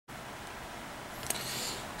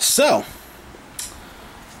So,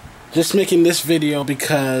 just making this video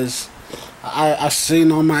because I've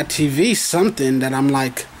seen on my TV something that I'm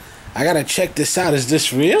like, I gotta check this out. Is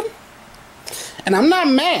this real? And I'm not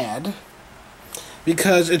mad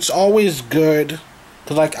because it's always good.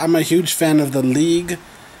 Because, like, I'm a huge fan of the league.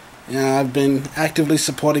 You know, I've been actively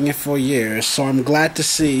supporting it for years. So I'm glad to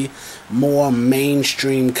see more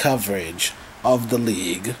mainstream coverage of the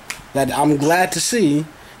league. That I'm glad to see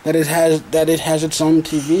that it has its own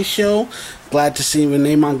TV show. Glad to see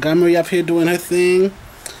Renee Montgomery up here doing her thing.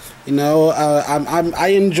 You know, I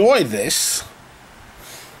enjoy this.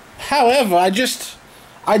 However, I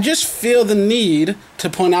just feel the need to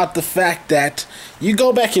point out the fact that you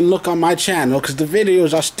go back and look on my channel, because the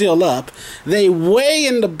videos are still up. They way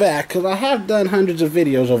in the back, because I have done hundreds of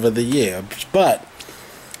videos over the years. But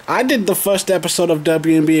I did the first episode of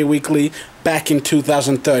WNBA Weekly back in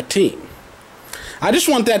 2013. I just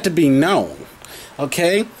want that to be known,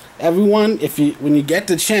 okay? Everyone, when you get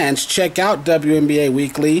the chance, check out WNBA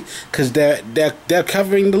Weekly, because they're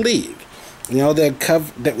covering the league. You know, the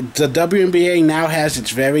WNBA now has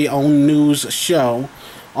its very own news show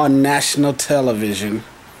on national television.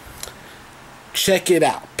 Check it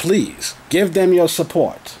out, please. Give them your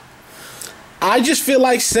support. I just feel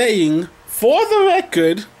like saying, for the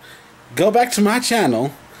record, go back to my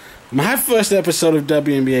channel, my first episode of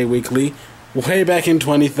WNBA Weekly, way back in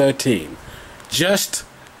 2013. Just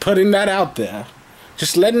putting that out there.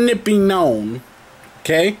 Just letting it be known,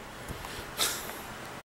 okay?